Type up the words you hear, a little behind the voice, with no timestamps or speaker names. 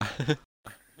Bruh.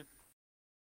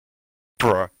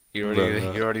 Bruh. You're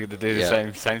already gonna do the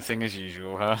Yeah. same thing as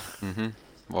usual, huh?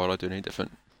 Why would I do any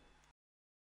different?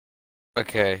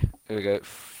 Okay, here we go.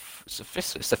 It's the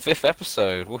fifth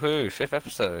episode. Woohoo! Fifth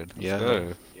episode. Let's Yeah.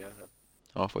 go.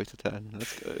 Halfway to 10.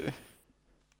 Let's go.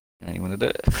 Yeah, you wanna do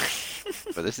it?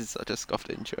 But this is such a scuffed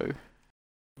intro.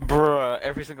 Bruh,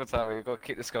 every single time we've got to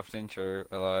keep the scuffed intro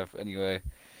alive. Anyway.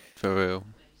 For real.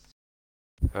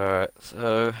 Alright,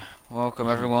 so welcome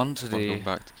everyone to the Welcome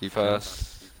back to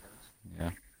CubeCast.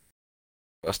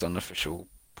 first unofficial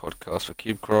podcast for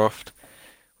CubeCraft.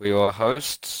 We are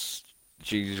hosts,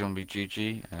 G Zombie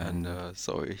GG And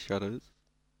sorry, Shadows.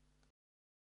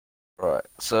 right.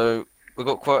 So we've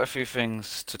got quite a few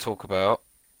things to talk about.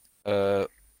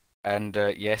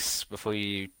 Yes, before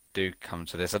you do come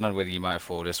to this, I don't know whether you might have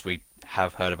thought this. We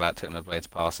have heard about Technoblade's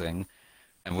passing,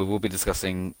 and we will be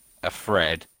discussing a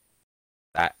thread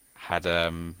that had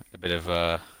a bit of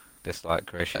a dislike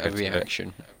creation. A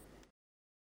reaction.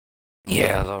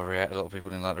 Yeah, a lot of people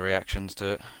didn't like the reactions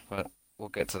to it, but we'll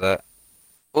get to that.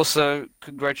 Also,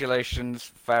 congratulations,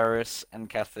 Faris and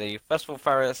Kathy. First of all,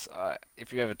 Faris,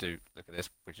 if you ever do look at this,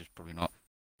 which is probably not,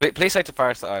 please say to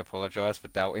Faris that I apologize for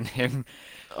doubting him.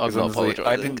 I'm not Honestly,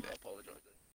 I apologising. didn't.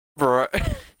 Right.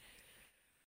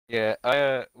 Yeah,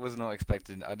 I was not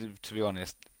expecting. I did, to be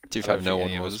honest. To be I fair, don't no think one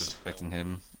any of us was. expecting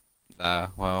him.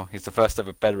 Well, he's the first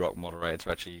ever Bedrock moderator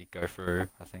to actually go through,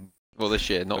 I think. Well, this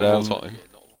year, not But, all time.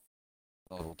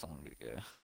 Not all time, but yeah.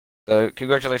 So,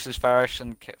 congratulations, Faris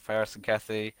and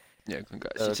Kathy. Yeah,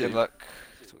 congrats. You Good too. luck.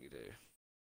 That's what you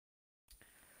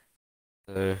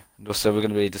do. And also, we're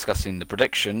going to be discussing the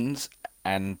predictions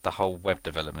and the whole web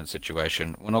development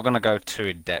situation. We're not going to go too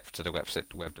in depth to the web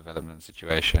development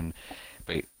situation,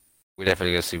 but we're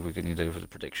definitely going to see what we can do for the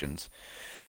predictions.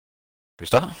 Can we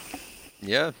start?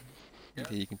 Yeah.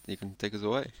 You can take us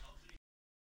away.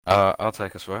 I'll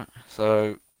take us for it.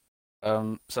 So,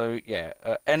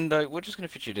 Endo, we're just going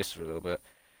to feature this for a little bit.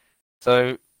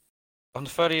 So, on the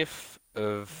 30th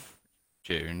of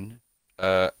June,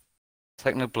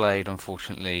 Technoblade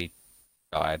unfortunately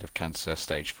died of cancer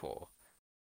stage 4.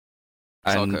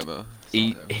 And Sarcoma.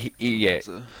 he yeah,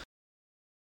 Cancer.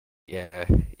 yeah,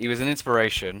 he was an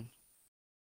inspiration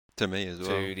To me as well.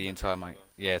 to the entire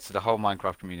to the whole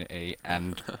Minecraft community,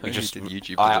 and I we only just did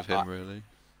YouTube because of him, really.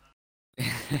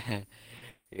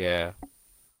 yeah.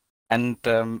 And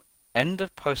Ender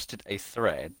posted a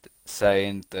thread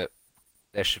saying that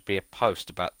there should be a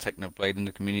post about Technoblade in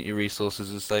the community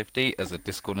resources and safety as a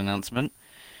Discord announcement.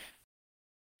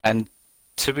 And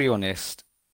to be honest,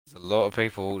 there's a lot of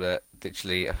people that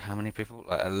literally, how many people?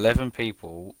 Like 11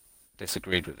 people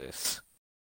disagreed with this.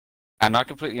 And I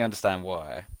completely understand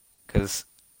why. Because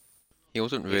He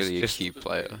wasn't really a Cube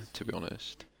player, to be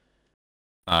honest.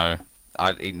 no,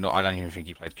 I don't even think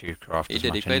he played CubeCraft He as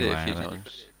did. He much played anyway. it a few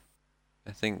times.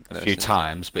 I think A few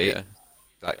times, but yeah,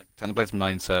 like Technoblade's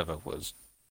main server was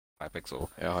Hypixel.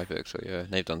 yeah, Hypixel. Yeah,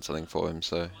 they've done something for him,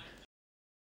 so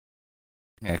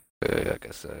Yeah, I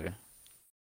guess so.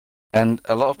 And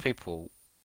a lot of people,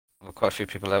 well, quite a few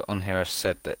people out on here have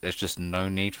said that there's just no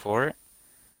need for it,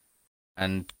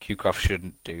 and CubeCraft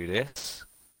shouldn't do this.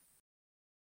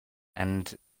 And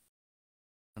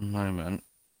at the moment,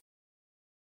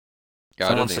 yeah, I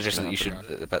someone don't think it's suggested that you gonna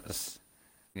should about this.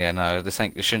 Yeah, no,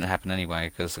 it shouldn't happen anyway,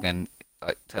 because again,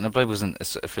 like Technoblade wasn't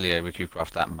affiliated with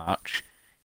CubeCraft that much,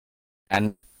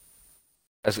 and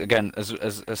as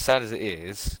sad as it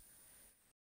is,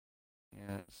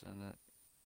 yeah.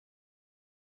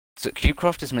 So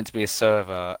CubeCraft is meant to be a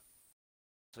server.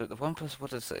 So the one person,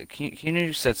 what does it?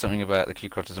 Kinu said something about the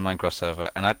CubeCraft as a Minecraft server,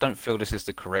 and I don't feel this is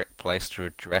the correct place to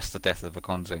address the death of a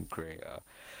content creator,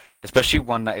 especially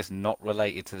one that is not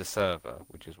related to the server,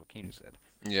 which is what Kinu said.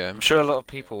 Yeah. I'm sure a lot of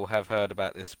people have heard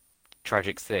about this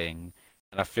tragic thing,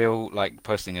 and I feel like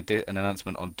posting an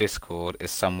announcement on Discord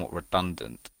is somewhat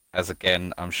redundant, as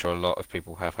again, I'm sure a lot of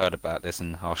people have heard about this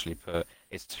and harshly put,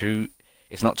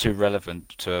 it's not too relevant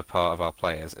to a part of our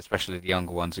players, especially the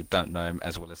younger ones who don't know him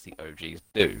as well as the OGs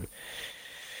do.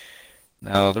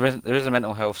 Now, there is a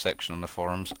mental health section on the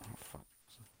forums. Oh, fuck.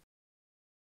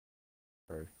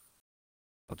 Sorry.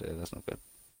 Oh dear, that's not good.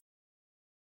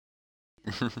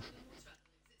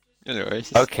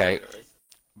 Anyways. Okay.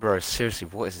 Bro, seriously,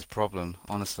 what is his problem?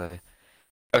 Honestly.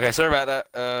 Okay, sorry about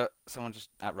that. Someone just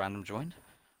at random joined.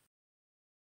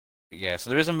 Yeah, so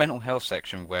there is a mental health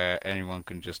section where anyone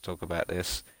can just talk about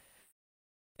this.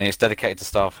 And it's dedicated to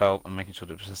staff help and making sure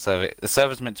that the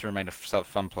server's meant to remain a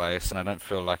fun place, and I don't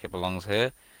feel like it belongs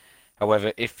here.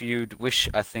 However, if you'd wish,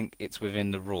 I think it's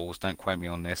within the rules. Don't quote me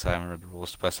on this. I haven't read the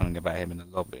rules to post something about him in the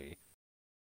lobby.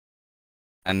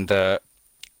 And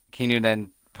Keanu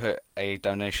then put a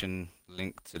donation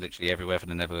link to literally everywhere for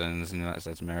the Netherlands and the United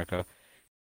States of America.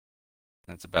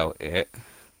 That's about it.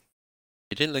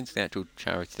 He didn't link to the actual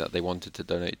charity that they wanted to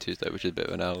donate to, though, which is a bit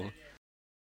of an L.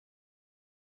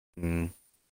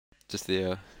 Just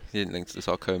he didn't link to the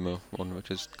sarcoma one,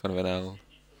 which is kind of an L.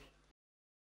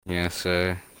 Yeah,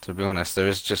 so to be honest, there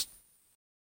is just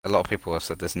a lot of people have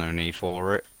said there's no need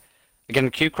for it. Again,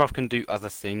 CubeCraft can do other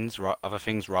things, other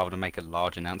things rather than make a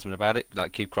large announcement about it.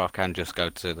 Like CubeCraft can just go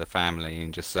to the family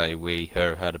and just say, "We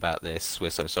heard about this. We're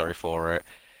so sorry for it."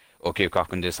 Or CubeCraft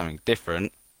can do something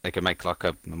different. They could make like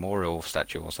a memorial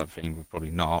statue or something.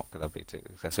 Probably not, because that'd be too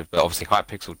excessive. But obviously,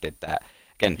 Hypixel did that.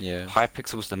 Again, Yeah.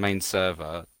 Hypixel's the main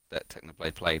server that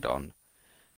Technoblade played on.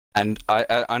 And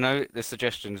I know this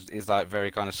suggestion is like very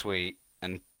kind of sweet,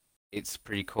 and it's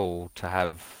pretty cool to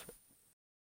have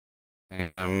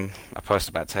a post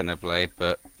about Technoblade,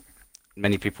 but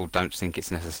many people don't think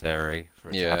it's necessary for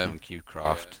it to happen on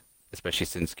CubeCraft, especially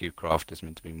since CubeCraft is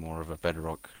meant to be more of a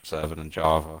Bedrock server than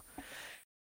Java.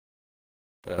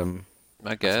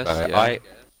 I guess,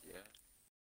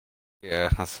 yeah,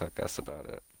 I guess about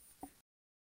it.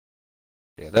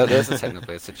 Yeah, there's a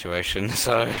Technoblade situation,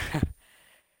 so.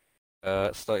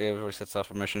 Start. Yeah, we've already said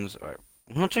self-promotions. Alright.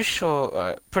 I'm not too sure.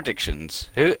 Alright, predictions.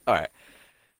 Alright.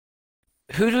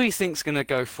 Who do we think's gonna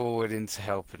go forward into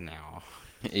help now?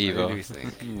 Eva. Who do we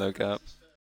think? No cap.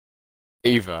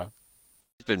 Eva.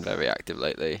 He's been very active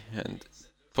lately, and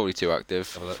probably too active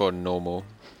for normal.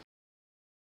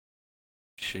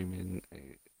 Assuming.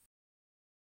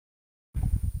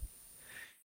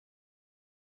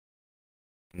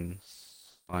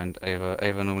 Find Ava.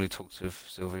 Ava normally talks with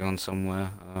Sylveon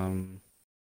somewhere.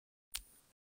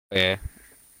 Yeah.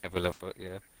 Ava Lovefoot,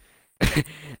 yeah.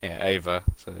 Yeah, Ava.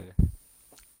 So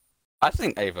I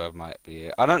think Ava might be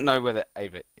it. I don't know whether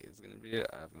Ava is gonna be it.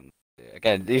 I haven't. Yeah,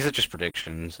 again, these are just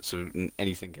predictions, so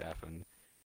anything can happen.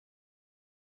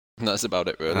 That's about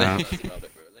it, really.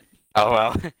 Oh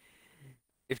well.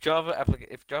 If Java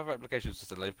applications are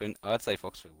still open, I'd say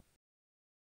Foxville.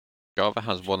 Java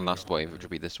has one last wave, which will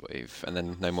be this wave, and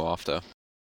then no more after.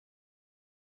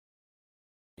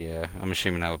 Yeah, I'm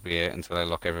assuming that would be it until they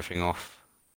lock everything off.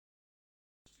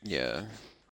 Yeah.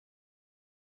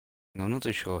 No, I'm not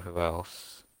too sure who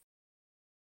else.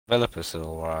 Developers are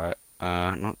alright.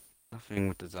 Nothing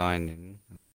with designing.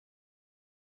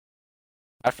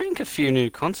 I think a few new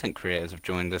content creators have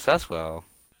joined us as well.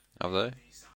 Have they?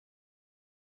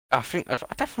 I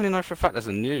definitely know for a fact there's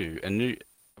a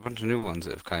bunch of new ones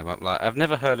that have come up. Like I've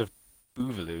never heard of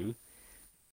Boovaloo.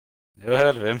 Never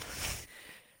heard of him.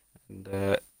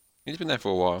 And he's been there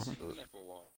for a while.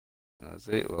 That's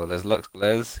it. Well, there's Lux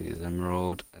Glez, he's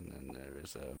Emerald, and then there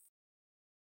is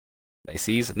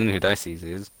Dices. I don't know who Dices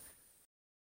is.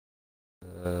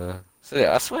 So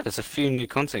yeah, I swear there's a few new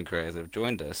content creators that have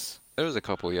joined us. There was a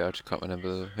couple, yeah, I just can't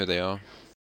remember who they are.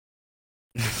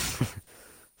 There's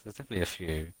definitely a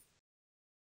few.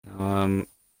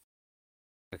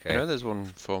 Okay. I know there's one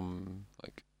from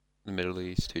like the Middle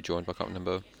East who joined, but I can't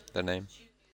remember their name.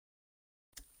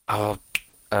 Oh,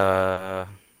 I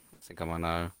think I might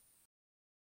know.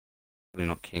 Probably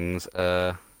not Kings.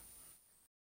 Dora,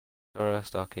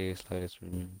 Starkey, Slays.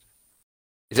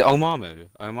 Is it Omamu?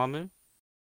 Omamu?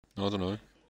 I don't know.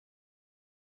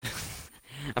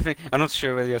 I'm not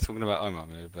sure whether you're talking about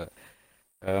Omamu, but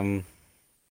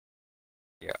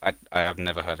yeah, I have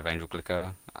never heard of Angel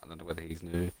Glicker. I don't know whether he's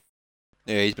new.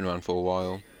 Yeah, he's been around for a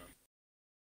while.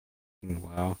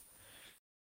 Wow.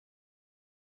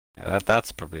 Yeah,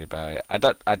 that's probably about it. I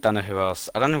don't know who else.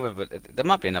 I don't know whether there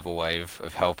might be another wave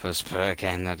of helpers, but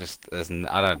again, I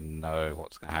don't know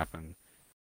what's gonna happen.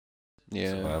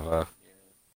 Yeah. Whatsoever.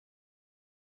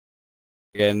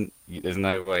 Again, there's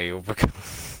no way you'll become.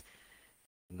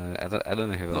 No, I don't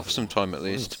know who else. Not for some time at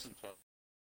least.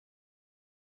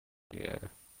 Yeah.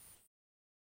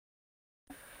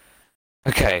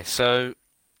 Okay, so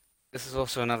this is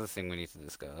also another thing we need to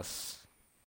discuss.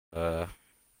 And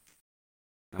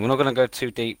we're not going to go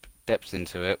too depths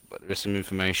into it, but there is some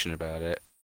information about it,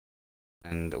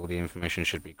 and all the information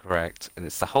should be correct. And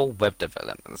it's the whole web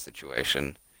development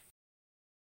situation.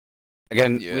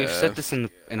 Again, we've said this in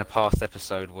a past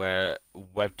episode where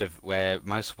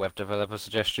most web developer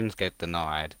suggestions get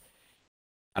denied,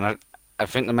 and I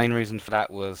think the main reason for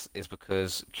that is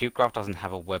because CubeCraft doesn't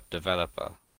have a web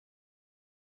developer.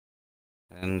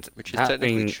 And which is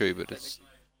technically true, but it's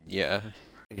yeah.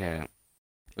 Yeah.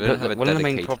 We don't have a one of the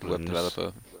main dedicated problems, web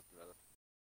developer.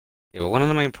 Yeah, well, one of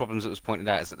the main problems that was pointed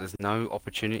out is that there's no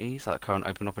opportunities, like current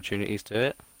open opportunities to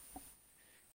it.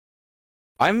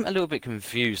 I'm a little bit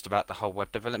confused about the whole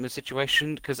web development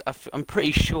situation because I'm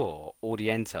pretty sure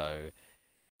Audiento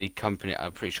the company.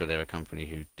 I'm pretty sure they're a company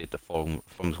who did the forums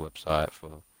website for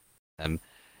them.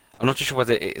 I'm not too sure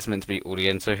whether it's meant to be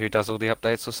Audiento who does all the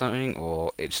updates or something,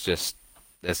 or it's just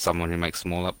there's someone who makes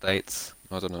small updates.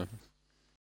 I don't know.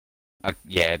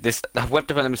 Yeah, the web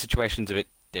development situation's a bit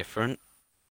different,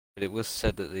 but it was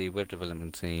said that the web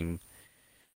development team.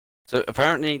 So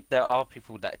apparently there are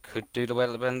people that could do the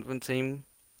web development team,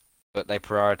 but they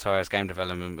prioritize game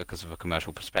development because of a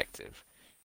commercial perspective.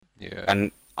 Yeah.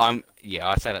 And yeah,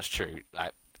 I say that's true.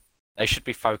 Like they should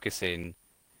be focusing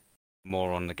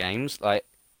more on the games. Like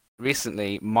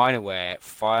recently, Minorware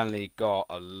finally got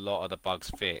a lot of the bugs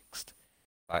fixed.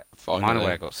 Like Finally.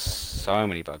 Minorware got so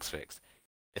many bugs fixed,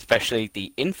 especially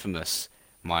the infamous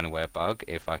Minorware bug.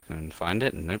 If I can find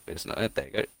it, nope, it's not it. There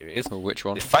you go. Here it is. Oh, which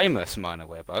one? The famous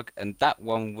Minorware bug, and that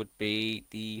one would be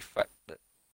the fact that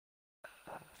if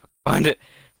I can find it.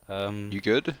 You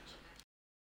good?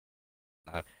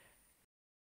 No.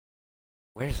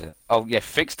 Where is it? Oh yeah,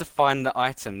 fix to find the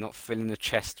item, not filling the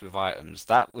chest with items.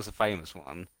 That was a famous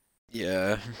one.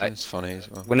 Yeah, Like it's funny as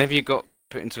well. whenever you got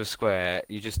put into a square,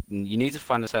 you need to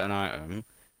find a certain item.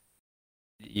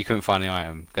 You couldn't find the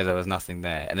item because there was nothing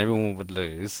there, and everyone would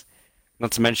lose.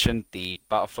 Not to mention the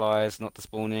butterflies not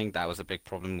despawning. That was a big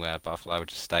problem where a butterfly would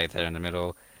just stay there in the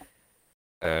middle.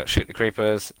 Shoot the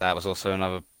creepers. That was also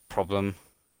another problem.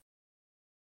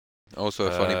 Also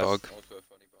a funny bug.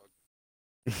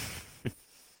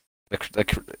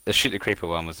 The shoot the creeper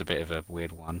one was a bit of a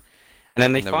weird one. And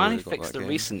then they Never finally really got fixed that the game.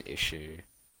 recent issue.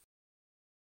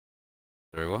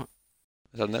 Sorry, what?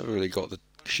 I've never really got the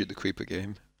shoot the creeper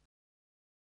game.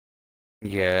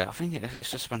 Yeah, I think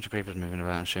it's just a bunch of creepers moving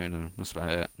about and shooting them. That's about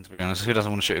it. To be honest, who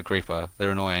doesn't want to shoot a creeper?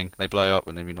 They're annoying. They blow up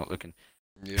when they're not looking.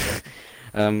 Yeah.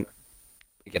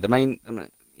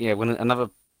 Yeah, when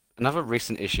another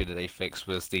recent issue that they fixed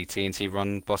was the TNT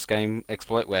run boss game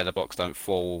exploit where the blocks don't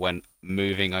fall when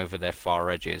moving over their far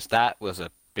edges. That was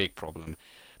a big problem.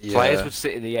 Players Yeah. would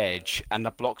sit at the edge and the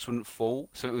blocks wouldn't fall,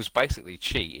 so it was basically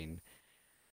cheating.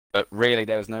 But really,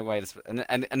 there was no way to.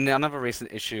 And another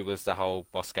recent issue was the whole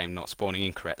boss game not spawning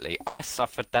incorrectly. I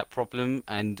suffered that problem,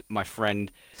 and my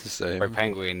friend It's the same. Pro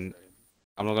Penguin.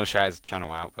 I'm not going to shout his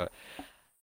channel out, but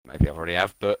maybe I've already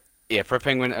have. But yeah, Pro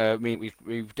Penguin.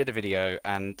 We did a video,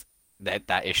 and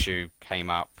that issue came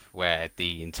up where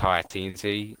the entire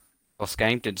TNT boss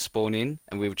game didn't spawn in,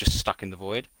 and we were just stuck in the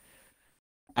void.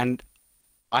 And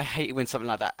I hate it when something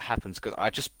like that happens because I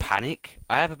just panic.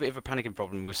 I have a bit of a panicking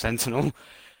problem with Sentinel.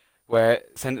 Where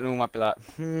Sentinel might be like,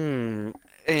 and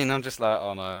I'm just like,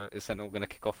 oh no, is Sentinel gonna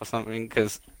kick off or something?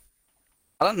 Because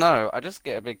I don't know, I just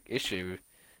get a big issue.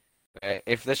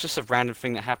 If there's just a random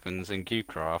thing that happens in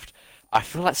CubeCraft, I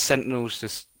feel like Sentinel's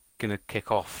just gonna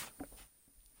kick off.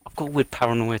 I've got a weird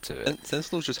paranoia to it.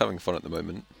 Sentinel's just having fun at the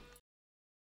moment.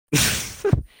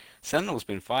 Sentinel's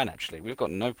been fine actually. We've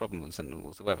got no problem with Sentinel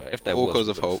whatsoever. If there All was, because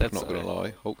we of would have Hulk, said not so. gonna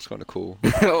lie. Hulk's kinda cool.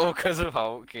 All because of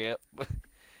Hulk, yep.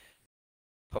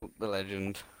 Hulk the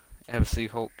legend. Ever see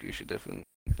Hulk? You should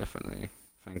definitely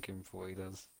thank him for what he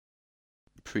does.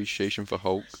 Appreciation for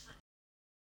Hulk.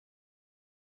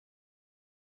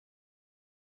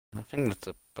 I think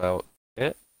that's about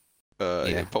it.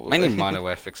 Yeah, probably. Mainly minor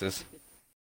wear fixes.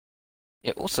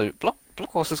 Yeah, also, Block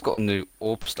Horse has got a new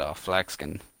Orb Star flag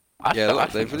skin. I Yeah,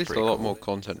 think they've that's released a pretty lot cool. more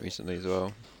content recently as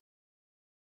well.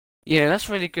 Yeah, that's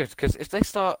really good, because if they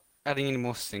start adding any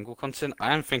more single content,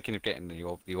 I am thinking of getting the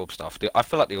Orb Stuff. I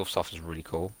feel like the Orb Stuff is really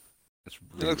cool. It's It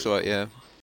really, looks really alright,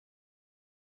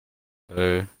 yeah.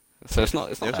 cool. So it's They not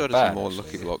also that added bad, some more actually.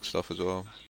 Lucky Block stuff as well.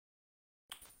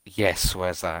 Yes,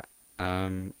 where's that?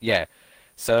 Yeah.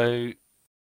 So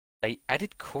they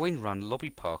added coin run lobby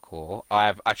parkour.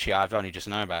 I've only just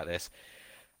known about this.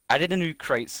 Added a new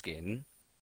crate skin.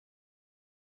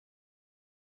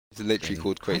 It's literally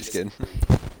called Crate Skin.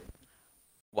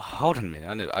 Well, hold on a minute.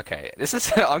 I know. Okay, this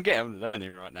is. I'm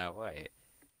learning right now. Wait.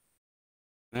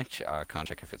 Actually, I can't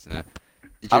check if it's in there.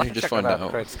 Did I'll you have to just check find about the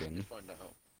out? crate skin.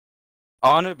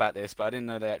 Oh, I know about this, but I didn't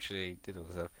know they actually did all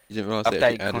this. You didn't realise they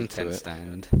actually Update added to content it.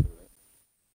 stand.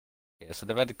 Yeah, so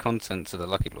they've added content to the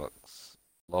Lucky Blocks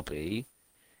lobby,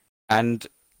 and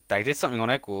they did something on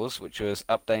Egg Wars, which was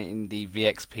updating the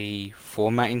VXP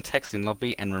formatting text in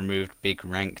lobby and removed big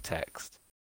rank text.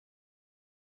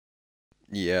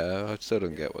 Yeah, I still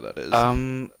don't get what that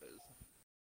is.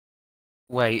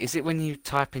 Wait, is it when you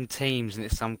type in teams and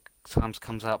it sometimes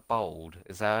comes out bold?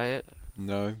 Is that it?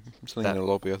 No, something in the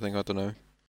lobby, I think, I don't know.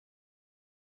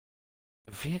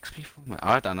 VXP format?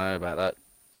 I don't know about that,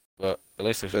 but at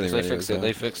least if they really fixed is it,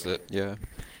 they that. fixed it. Yeah.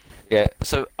 Yeah.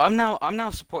 So I'm now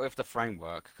supportive of the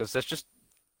framework because there's just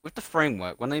with the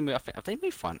framework when they move, have they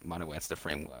moved Minor Way into the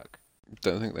framework?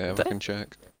 Don't think they have, I can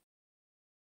check.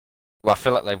 Well, I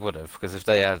feel like they would have, because if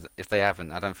they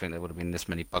haven't, I don't think there would have been this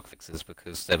many bug fixes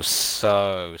because there were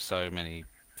so many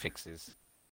fixes.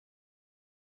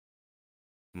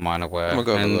 Mine I'm aware, gonna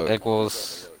go have a and look. Egg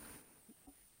Wars.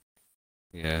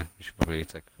 Yeah, we should probably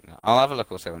take. I'll have a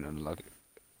look also and log it.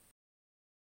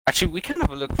 Actually, we can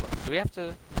have a look. Do we have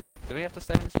to? Do we have to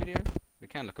stay in this video? We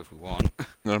can look if we want.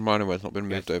 No, mine aware's not been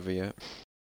Yes. moved over yet.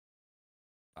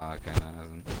 Oh, okay, no, it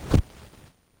hasn't.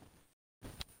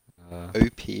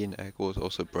 OP and Egg Wars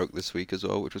also broke this week as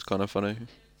well, which was kind of funny.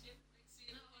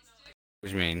 What do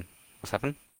you mean? What's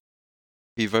happened?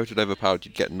 If you voted overpowered,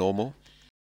 you'd get normal.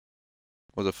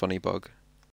 Was a funny bug.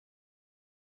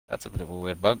 That's a bit of a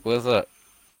weird bug. Where's that?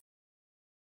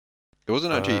 It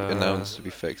wasn't actually announced to be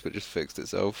fixed, but just fixed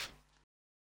itself.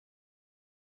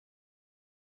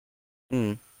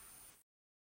 Hmm.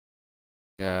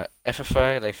 Yeah,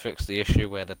 FFA, they fixed the issue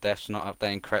where the dev's not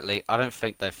updating correctly. I don't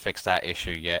think they've fixed that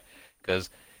issue yet, because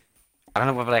I don't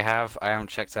know whether they have. I haven't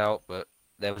checked out, but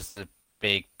there was a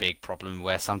big problem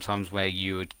where sometimes where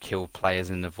you would kill players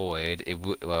in the void, it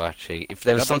would, well, actually, if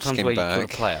there was That bug sometimes came where you kill a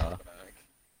back. player,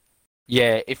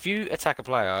 yeah, if you attack a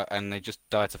player and they just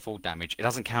die to full damage, it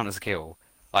doesn't count as a kill.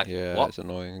 Like, Yeah, what? it's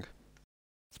annoying.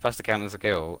 It's supposed to count as a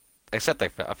kill. They said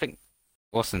I think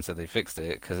Austin said they fixed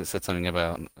it because it said something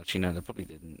about, actually, no, they probably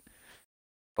didn't.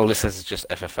 All it says is just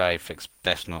FFA fixed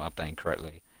devs not updating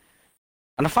correctly.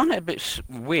 And I find it a bit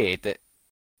weird that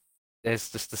there's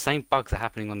just the same bugs are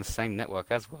happening on the same network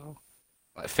as well.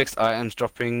 Like fixed Yeah, items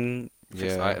dropping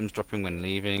when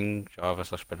leaving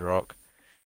Java/Bedrock,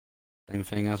 same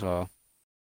thing as well.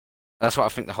 That's what I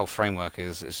think the whole framework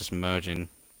is. It's just merging.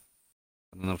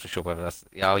 I'm not too sure whether that's.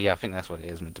 Yeah, oh yeah, I think that's what it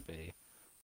is meant to be.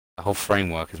 The whole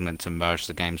framework is meant to merge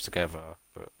the games together,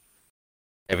 but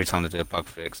every time they do a bug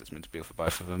fix, it's meant to be for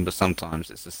both of them. But sometimes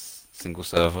it's just single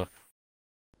server.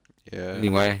 yeah.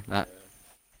 Anyway,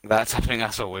 that's, I think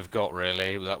that's all we've got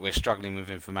really. Like we're struggling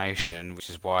with information, which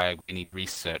is why we need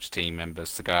research team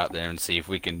members to go out there and see if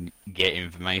we can get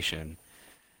information.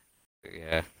 But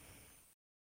yeah.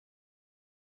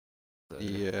 So,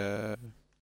 Yeah.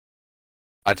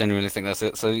 I genuinely think that's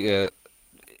it. So yeah,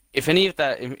 if any of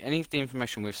the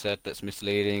information we've said that's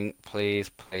misleading,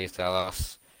 please tell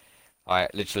us.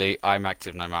 I'm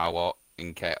active no matter what,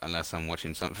 in case unless I'm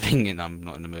watching something and I'm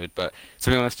not in the mood. But to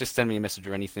be honest, just send me a message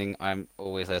or anything. I'm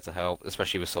always there to help,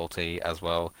 especially with Salty as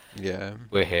well. Yeah.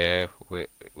 We're here. We're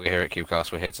here at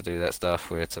CubeCast. We're here to do that stuff.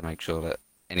 We're here to make sure that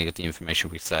any of the information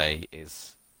we say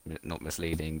is not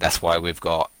misleading. That's why we've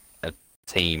got a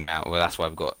team out. Well, that's why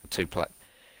we've got two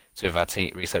of our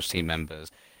research team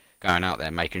members going out there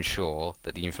making sure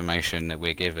that the information that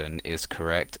we're given is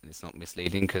correct and it's not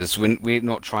misleading. Because we're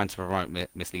not trying to promote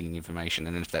misleading information,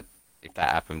 and if that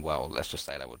happened, well, let's just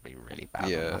say that would be really bad on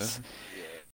Yeah. us.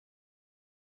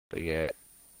 But yeah,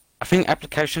 I think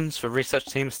applications for research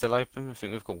team are still open. I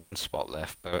think we've got one spot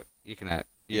left, but you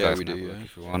Yeah, guys we can do, have a look yeah.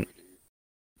 if you want.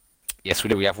 Yes, we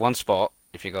do. We have one spot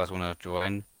if you guys want to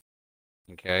join,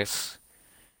 in case.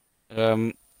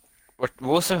 Um, we're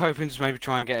also hoping to maybe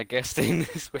try and get a guest in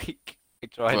this week. We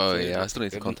tried Well, to, yeah, I but still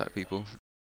need to couldn't. contact people.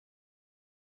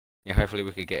 Yeah, hopefully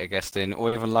we could get a guest in,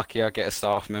 or even luckier, get a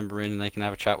staff member in and they can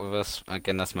have a chat with us.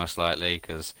 Again, that's most likely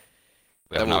because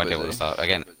we They're have no all idea what the busy. start.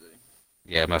 Again,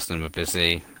 yeah, most of them are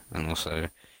busy, and also,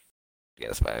 yeah,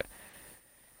 that's about it.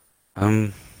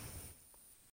 Um,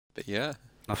 But yeah.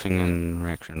 Nothing in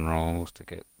reaction roles,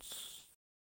 tickets.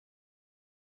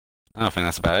 I think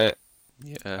that's about it.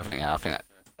 Yeah. I think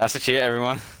that's literally it,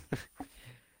 everyone.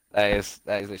 That is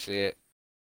literally it.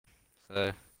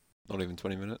 So, Not even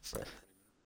 20 minutes.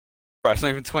 bro, it's not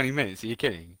even 20 minutes. Are you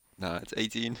kidding, Nah, it's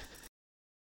 18.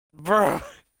 bro?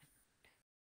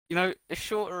 You know, the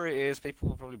shorter it is, people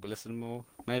will probably listen more.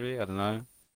 Maybe I don't know.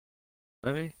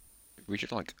 Maybe. We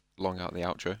should like long out the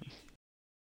outro.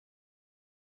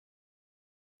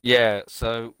 Yeah.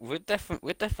 So we're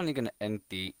definitely gonna end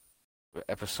the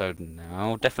episode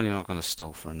now. Definitely not gonna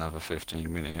stall for another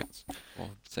 15 minutes.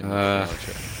 Well, same goes for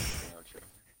the Uh, outro.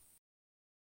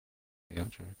 yeah,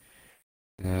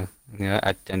 true. Yeah.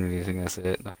 I genuinely think that's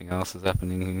it. Nothing else is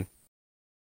happening.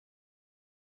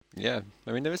 Yeah,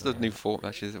 I mean there is the new Uh, forum.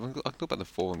 Actually, I can talk about the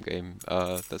forum game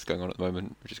that's going on at the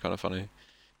moment, which is kind of funny.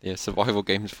 Yeah, survival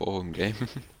games forum game.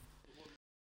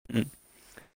 mm.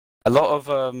 A lot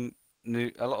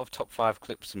of top five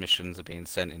clip submissions are being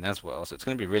sent in as well, so it's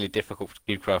going to be really difficult for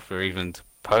CubeCraft even to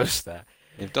post that.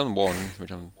 They've done one,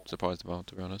 which I'm surprised about,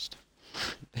 to be honest.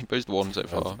 They posted one so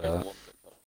far.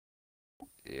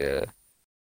 Yeah.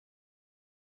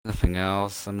 Nothing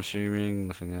else, I'm assuming.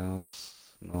 Nothing else.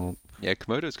 No. Yeah,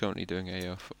 Komodo's currently doing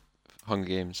a Hunger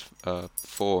Games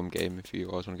forum game. If you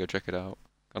guys want to go check it out,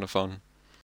 kind of fun.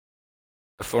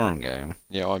 A forum game.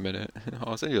 Yeah, I'm in it.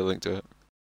 I'll send you a link to it.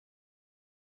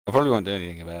 I probably won't do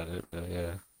anything about it, but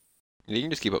yeah. You can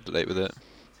just keep up to date with it.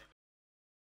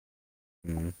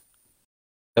 Mm.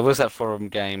 There was the forum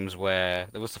games where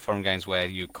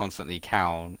you constantly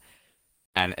count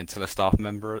and until a staff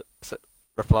member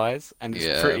replies, and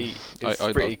Yeah, it's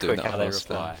I pretty love doing quick that how on they our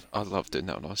reply. staff. I love doing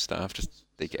that on our staff. Just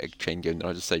they get a chain going, and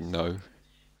I just say no.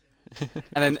 And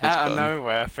then It's out of fun.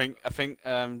 nowhere, I think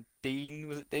Dean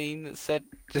was it Dean that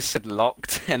said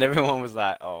locked, and everyone was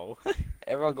like, oh,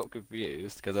 everyone got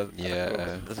confused because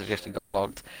Yeah. the suggestion got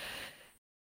locked.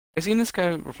 Has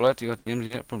Unesco replied to your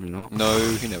DMs yet? Probably not. No,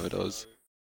 he never does.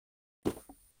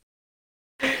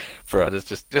 Bro, it's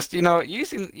just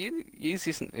using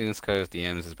Unesco's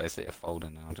DMs is basically a folder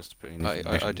now, just to put in I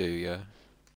information. do, yeah.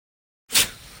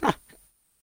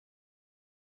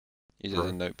 Use it as a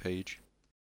Bro. note page.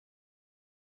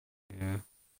 Yeah.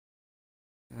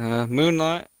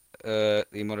 Moonlight, the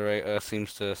moderator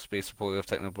seems to be supportive of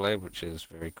Technoblade, which is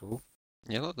very cool.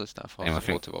 Yeah, a lot of the staff are And I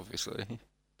think, supportive, obviously.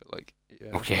 But like, yeah.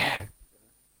 oh yeah.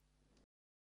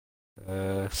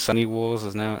 Sunny Wars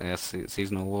is now, yeah,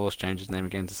 Seasonal Wars changed its name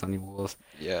again to Sunny Wars.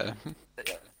 Yeah.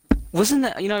 Wasn't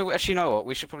that, actually, you know what?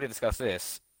 We should probably discuss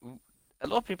this. A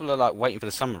lot of people are like waiting for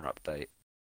the summer update.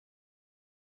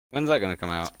 When's that going to come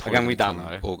It's out? probably Again, gonna we don't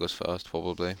come know. August 1st,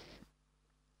 probably.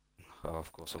 Oh,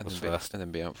 of course, And then August be 1st. and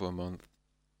then be out for a month.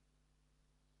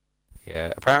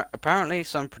 Yeah, apparently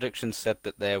some predictions said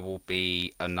that there will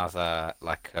be another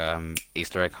like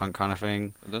Easter egg hunt kind of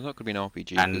thing. And there's not gonna be an RPG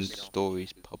because And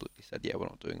Stories publicly said, yeah, we're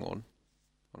not doing one.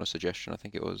 On a suggestion, I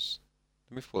think it was.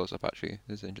 Let me follow this up actually.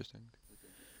 This is interesting.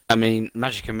 I mean,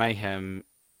 Magic and Mayhem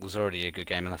was already a good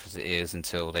game enough as it is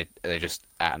until they just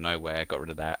out of nowhere got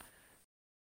rid of that.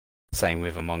 Same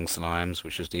with Among Slimes,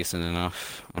 which was decent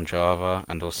enough on Java,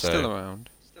 and It's still also around.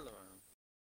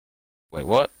 wait,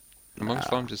 what? Among Nah,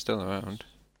 Slimes is still around.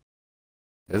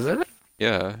 is it?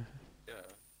 Yeah.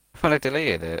 I thought I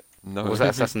deleted it. Or No. was that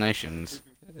Assassinations?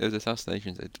 It was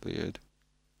Assassinations they deleted.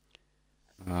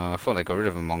 I thought they got rid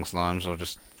of Among Slimes, or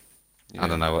just I Yeah.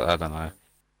 don't know. I don't know.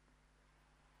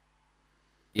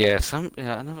 Yeah,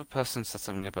 another person said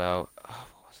something about what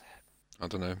was I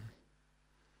don't know. it?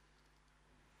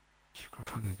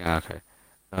 Yeah, okay.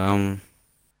 Um,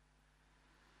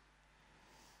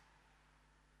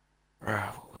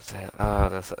 what was it?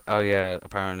 Oh yeah,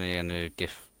 apparently a new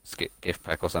gift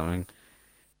pack or something.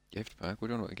 Gift bag? What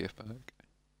do you want about a gift bag?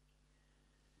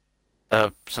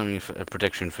 Something for a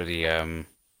prediction for the uh,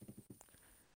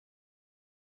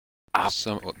 The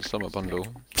summer bundle.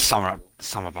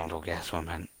 summer bundle. Guess what I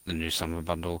meant? The new summer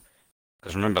bundle.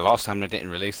 Because remember last time they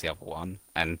didn't release the other one,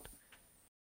 and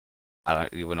I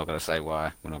don't. We're not gonna say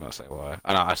why. We're not gonna say why.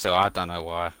 I don't know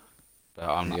why. But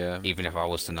I'm not. Yeah. Even if I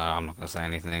was to know, I'm not gonna say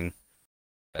anything.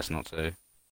 Best not to.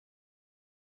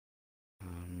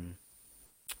 Um,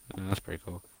 that's pretty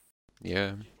cool.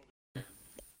 Yeah.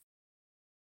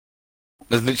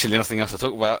 There's literally nothing else to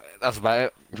talk about. That's about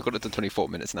it. We've got it to 24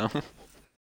 minutes now.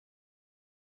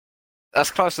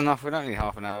 That's close enough. We don't need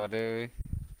half an hour, do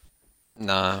we?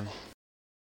 Nah.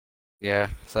 Yeah.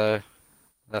 So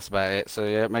that's about it. So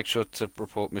yeah, make sure to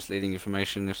report misleading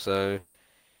information if so.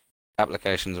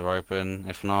 Applications are open.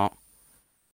 If not,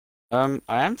 I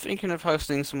am thinking of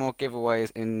hosting some more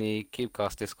giveaways in the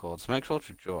CubeCast Discord. So make sure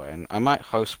to join. I might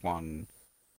host one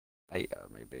later,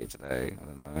 maybe today. I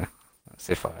don't know. That's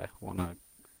if I wanna.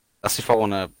 That's if I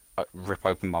wanna rip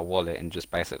open my wallet and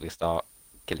just basically start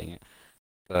killing it.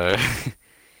 So,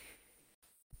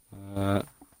 uh,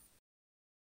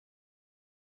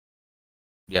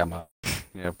 yeah, I might.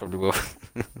 Yeah, probably will.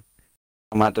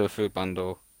 I might do a food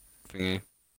bundle thingy.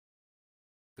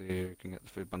 So you can get the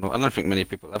food bundle. I don't think many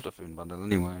people have the food bundle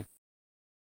anyway.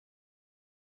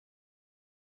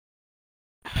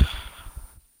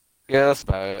 Yeah, that's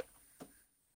about it.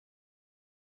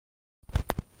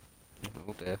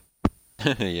 Oh dear.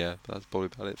 Yeah, that's probably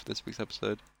about it for this week's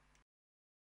episode.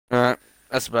 Alright,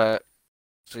 that's about it.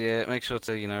 So yeah, make sure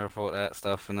to, report that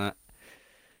stuff and that.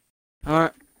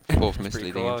 Alright. For That's pretty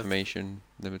misleading cool. information,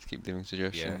 never to keep leaving Yeah.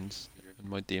 suggestions. And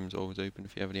my DM's are always open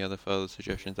if you have any other further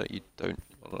suggestions that you don't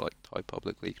want to like type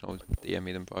publicly. You can always DM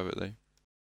me them privately.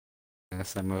 Yeah,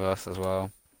 same with us as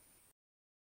well.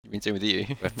 You mean same with you,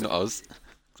 have to- not us.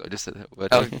 'Cause I just said that word.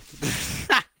 Oh.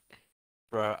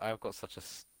 Bro, I've got such a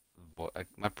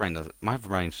my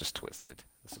brain's just twisted.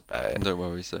 That's about it. Don't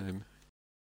worry, same.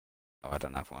 Oh, I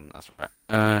don't have one. That's right.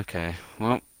 Okay.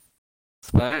 Well, that's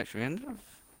about it. Should we end it? That's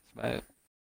about it.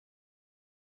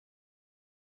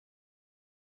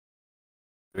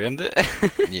 Should we end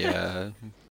it? Yeah.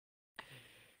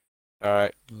 All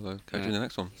right. Well, catch you in the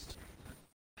next one.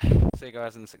 See you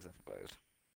guys in the sixth episode.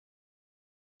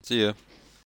 See ya.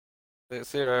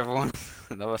 See you, everyone.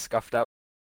 Another scuffed out.